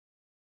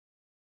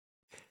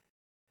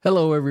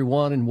Hello,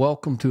 everyone, and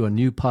welcome to a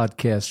new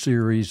podcast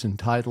series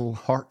entitled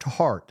Heart to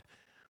Heart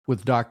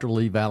with Dr.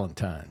 Lee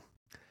Valentine.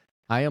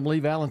 I am Lee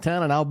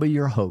Valentine, and I'll be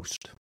your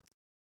host.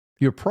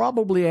 You're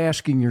probably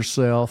asking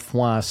yourself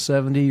why a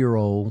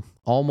 70-year-old,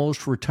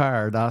 almost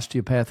retired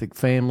osteopathic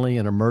family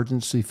and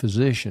emergency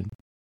physician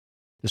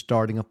is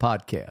starting a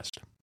podcast.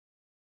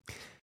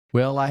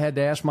 Well, I had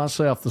to ask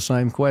myself the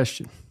same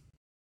question.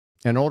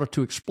 In order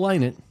to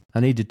explain it, I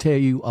need to tell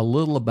you a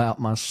little about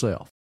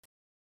myself.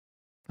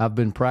 I've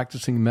been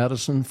practicing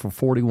medicine for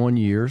 41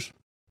 years,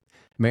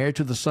 married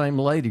to the same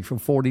lady for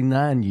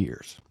 49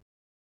 years,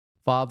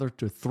 father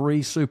to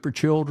 3 super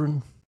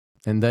children,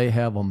 and they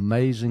have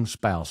amazing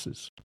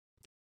spouses.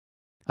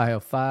 I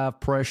have 5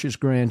 precious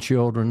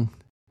grandchildren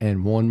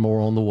and 1 more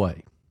on the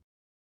way.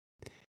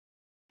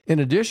 In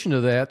addition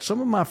to that,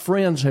 some of my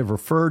friends have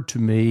referred to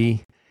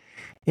me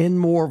in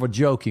more of a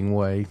joking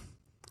way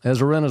as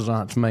a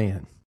Renaissance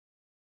man.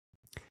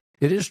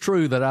 It is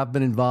true that I've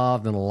been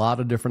involved in a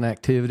lot of different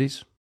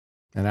activities,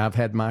 and I've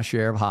had my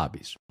share of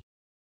hobbies.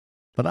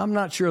 But I'm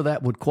not sure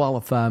that would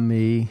qualify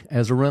me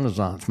as a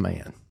Renaissance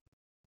man.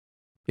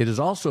 It is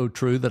also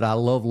true that I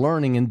love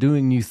learning and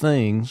doing new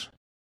things,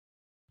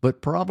 but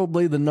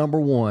probably the number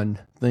one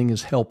thing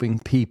is helping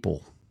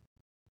people.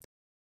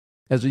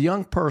 As a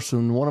young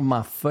person, one of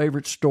my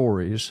favorite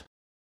stories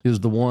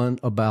is the one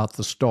about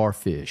the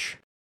starfish.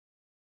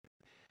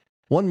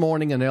 One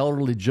morning, an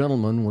elderly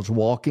gentleman was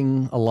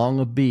walking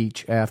along a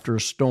beach after a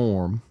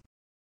storm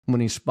when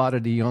he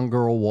spotted a young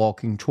girl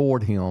walking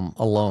toward him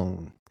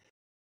alone.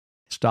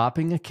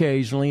 Stopping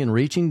occasionally and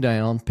reaching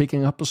down,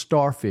 picking up a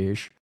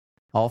starfish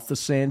off the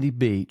sandy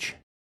beach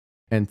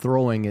and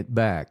throwing it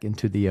back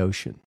into the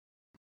ocean.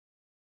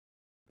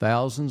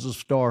 Thousands of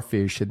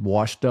starfish had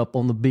washed up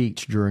on the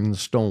beach during the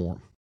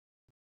storm.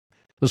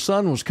 The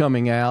sun was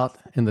coming out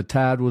and the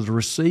tide was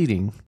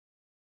receding,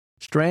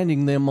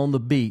 stranding them on the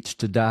beach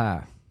to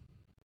die.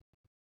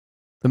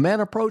 The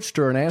man approached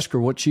her and asked her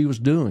what she was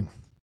doing.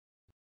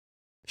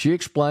 She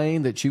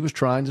explained that she was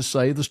trying to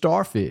save the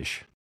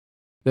starfish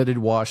that had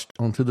washed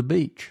onto the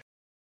beach.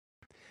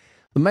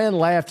 The man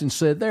laughed and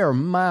said, "There are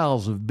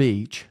miles of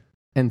beach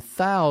and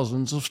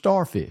thousands of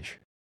starfish.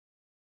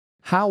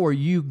 How are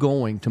you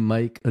going to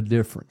make a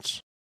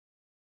difference?"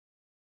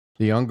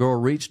 The young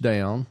girl reached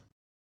down,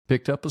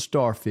 picked up a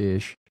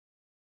starfish,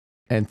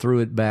 and threw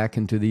it back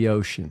into the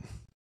ocean.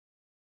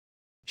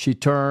 She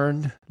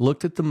turned,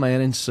 looked at the man,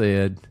 and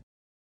said,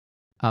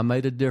 "I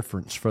made a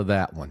difference for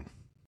that one."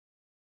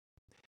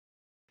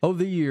 Over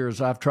the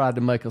years, I've tried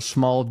to make a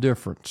small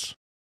difference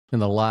in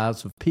the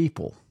lives of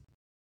people.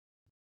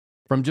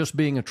 From just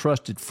being a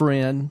trusted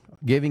friend,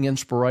 giving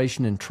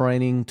inspiration and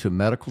training to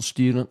medical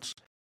students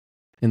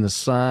in the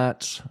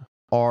science,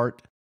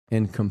 art,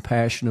 and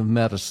compassion of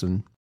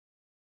medicine,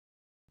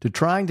 to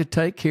trying to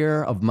take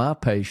care of my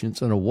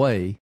patients in a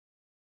way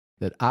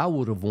that I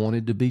would have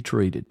wanted to be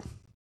treated.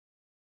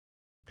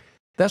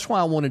 That's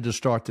why I wanted to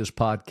start this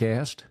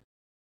podcast,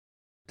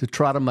 to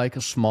try to make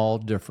a small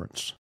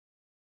difference.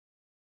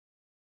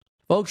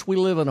 Folks, we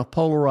live in a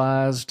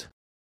polarized,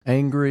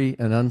 angry,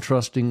 and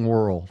untrusting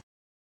world.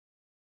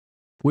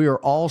 We are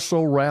all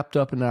so wrapped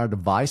up in our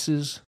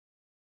devices.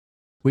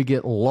 We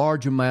get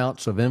large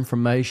amounts of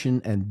information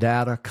and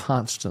data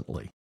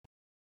constantly,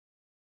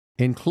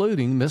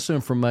 including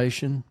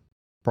misinformation,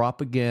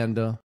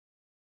 propaganda,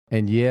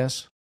 and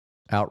yes,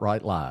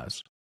 outright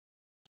lies.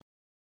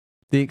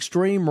 The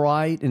extreme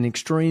right and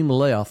extreme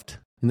left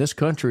in this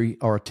country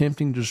are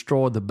attempting to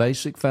destroy the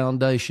basic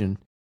foundation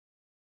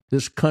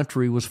this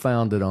country was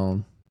founded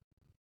on.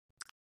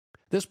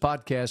 This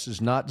podcast is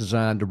not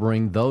designed to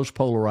bring those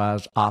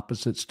polarized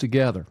opposites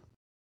together.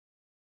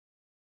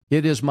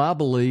 It is my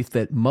belief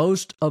that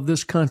most of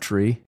this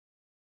country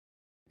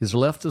is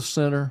left of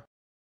center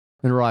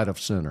and right of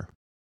center.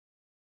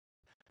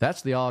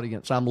 That's the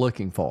audience I'm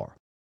looking for.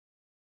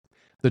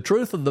 The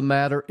truth of the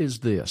matter is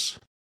this: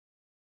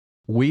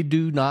 we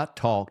do not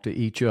talk to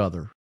each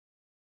other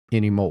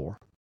anymore.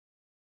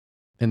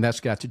 And that's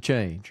got to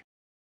change.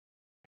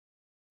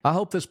 I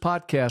hope this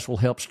podcast will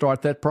help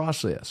start that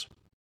process.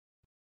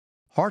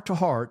 Heart to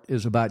Heart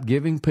is about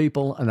giving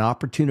people an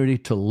opportunity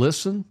to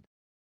listen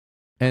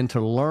and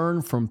to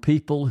learn from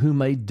people who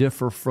may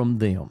differ from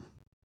them.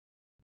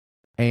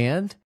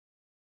 And,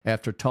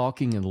 after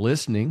talking and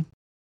listening,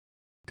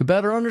 to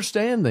better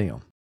understand them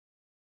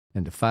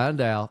and to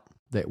find out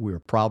that we're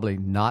probably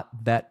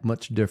not that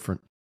much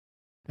different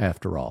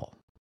after all.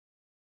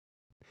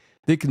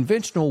 The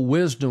conventional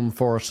wisdom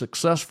for a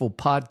successful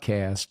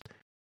podcast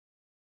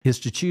is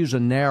to choose a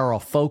narrow,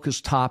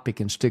 focused topic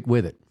and stick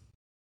with it.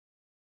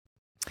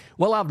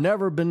 Well, I've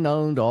never been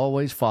known to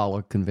always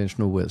follow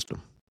conventional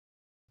wisdom.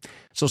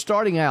 So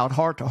starting out,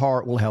 Heart to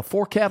Heart will have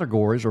 4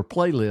 categories or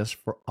playlists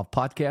of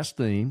podcast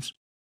themes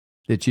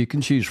that you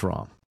can choose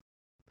from.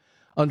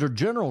 Under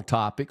general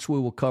topics, we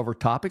will cover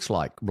topics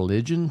like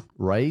religion,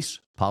 race,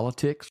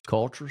 politics,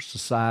 culture,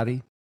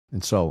 society,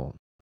 and so on.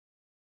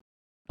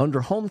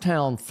 Under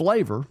hometown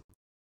flavor,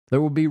 there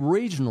will be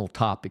regional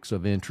topics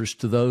of interest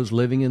to those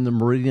living in the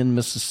Meridian,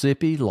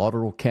 Mississippi,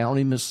 Lauderdale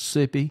County,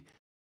 Mississippi,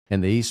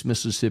 and the East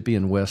Mississippi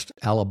and West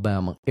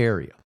Alabama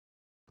area.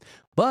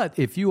 But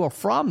if you are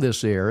from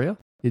this area,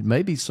 it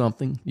may be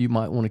something you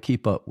might want to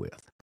keep up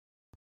with.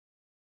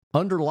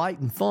 Under light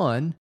and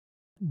fun,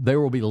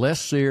 there will be less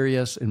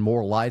serious and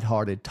more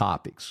lighthearted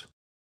topics.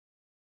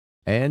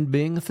 And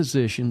being a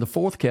physician, the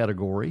fourth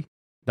category,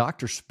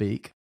 doctor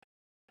speak,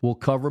 will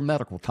cover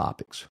medical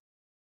topics.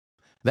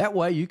 That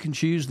way you can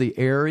choose the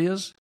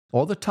areas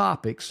or the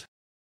topics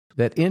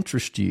that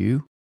interest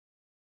you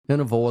and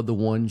avoid the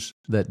ones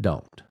that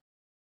don't.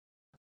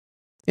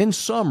 In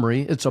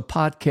summary, it's a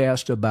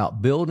podcast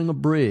about building a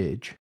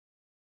bridge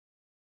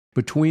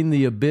between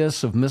the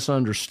abyss of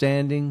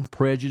misunderstanding,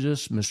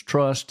 prejudice,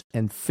 mistrust,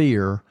 and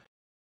fear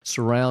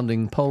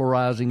surrounding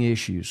polarizing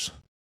issues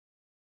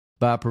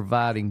by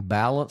providing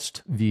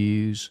balanced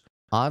views,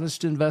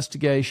 honest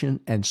investigation,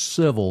 and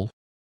civil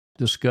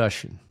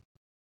discussion.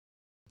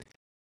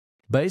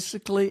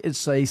 Basically,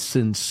 it's a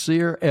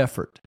sincere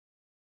effort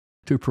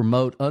to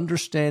promote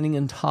understanding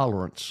and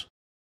tolerance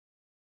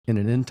in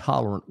an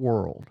intolerant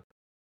world.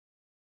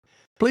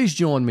 Please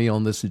join me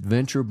on this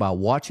adventure by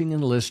watching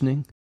and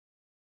listening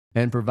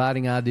and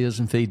providing ideas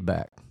and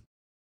feedback.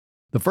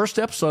 The first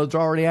episode's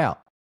already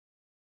out,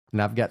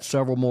 and I've got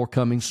several more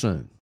coming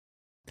soon.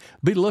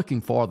 Be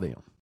looking for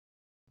them.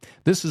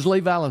 This is Lee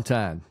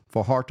Valentine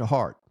for Heart to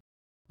Heart.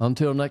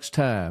 Until next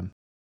time,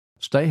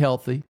 stay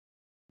healthy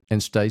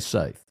and stay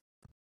safe.